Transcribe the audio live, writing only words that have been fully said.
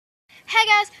Hey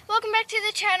guys, welcome back to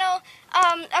the channel.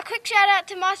 A quick shout out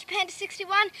to Master Panda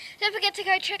 61. Don't forget to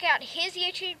go check out his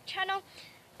YouTube channel.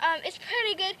 It's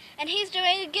pretty good and he's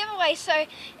doing a giveaway, so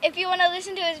if you want to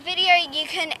listen to his video you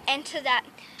can enter that.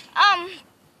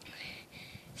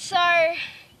 So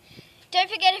don't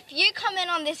forget, if you comment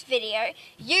on this video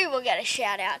you will get a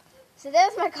shout out. So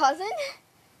there's my cousin.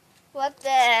 What the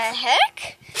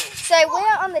heck? So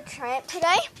we're on the tramp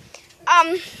today.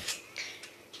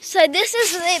 So this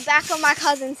is the back of my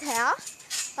cousin's house.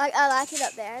 Like, I like it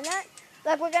up there and that.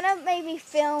 Like, we're gonna maybe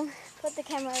film, put the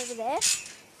camera over there,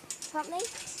 something.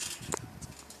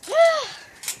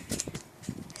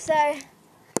 So,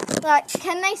 like,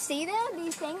 can they see there, do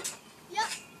you think?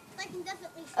 Yep, they can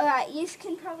definitely see. Alright, you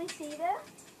can probably see there.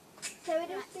 So we'll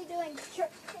just be doing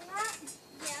tricks and that.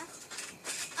 Yeah.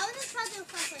 I want to try to do a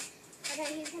flip.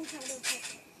 Okay, he's gonna try to do a flip.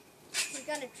 He's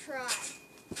gonna try.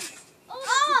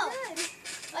 Oh! Good.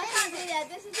 I can't do that.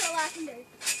 This is all I can do.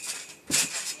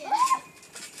 Yeah.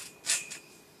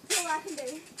 That's all I can do.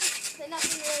 So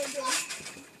nothing really good.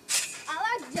 I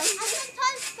like jumping. I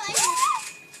sometimes fail.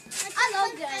 I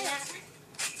love doing that.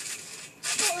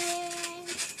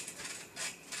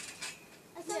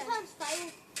 I sometimes fail.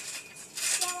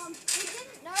 So we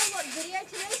didn't know what video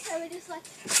to do, so we're just like,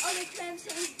 on the tramp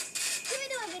scene. Can we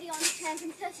do a video on the tramp?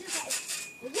 And Seth's just like,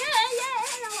 yeah.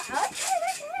 And I'm like, okay.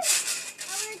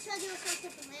 I want to try to do a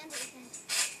flip and land with it.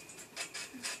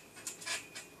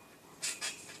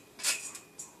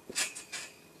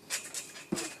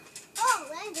 Oh,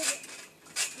 landed it.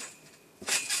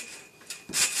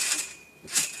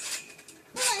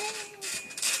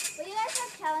 Well, you guys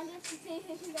have challenges to see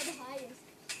who can go the highest.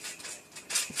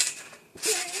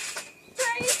 Three.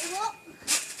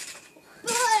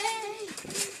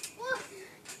 What?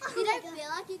 You don't feel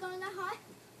like you're going that high?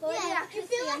 Well, Yeah, you actually you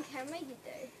feel see on like- camera, you do.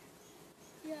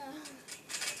 Yeah.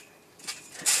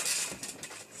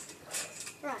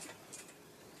 Right.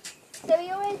 So we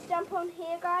always jump on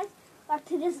here, guys, like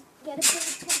to just get a bit of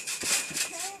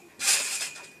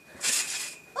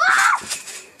ah!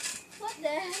 What the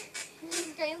heck? He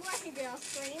screams like a girl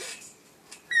screams.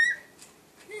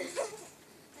 That's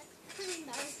pretty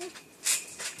embarrassing.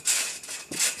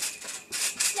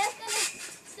 Just gonna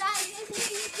start his new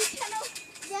YouTube channel.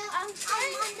 Yeah, on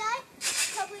soon. Monday.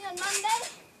 Probably on Monday.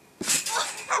 We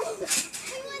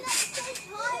went at the same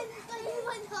time, but you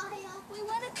went higher. We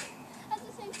went at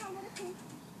the same time. What a cool.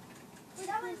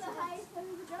 That was the highest one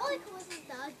we All the got. courses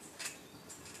done.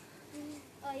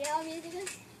 Oh yeah, I'm using it.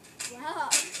 Wow,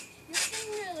 you're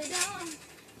singing really dumb.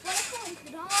 What a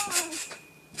coincidence.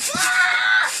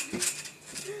 Ah!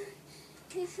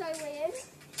 He's so weird.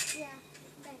 Yeah,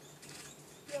 thanks.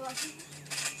 You're welcome.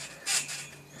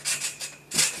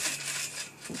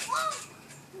 Oh!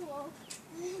 Whoa.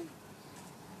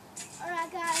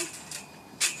 Alright guys.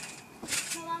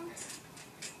 Come on.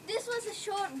 This was a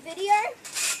short video.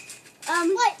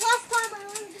 Wait, last time I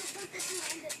wanted to do something to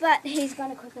end it. But he's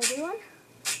gonna quickly do one.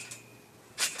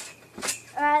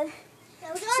 Alright.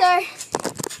 There we go. So,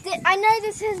 I know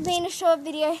this has been a short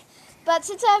video, but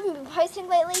since I haven't been posting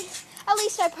lately, at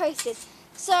least I posted.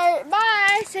 So,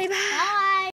 bye. Say bye. Bye.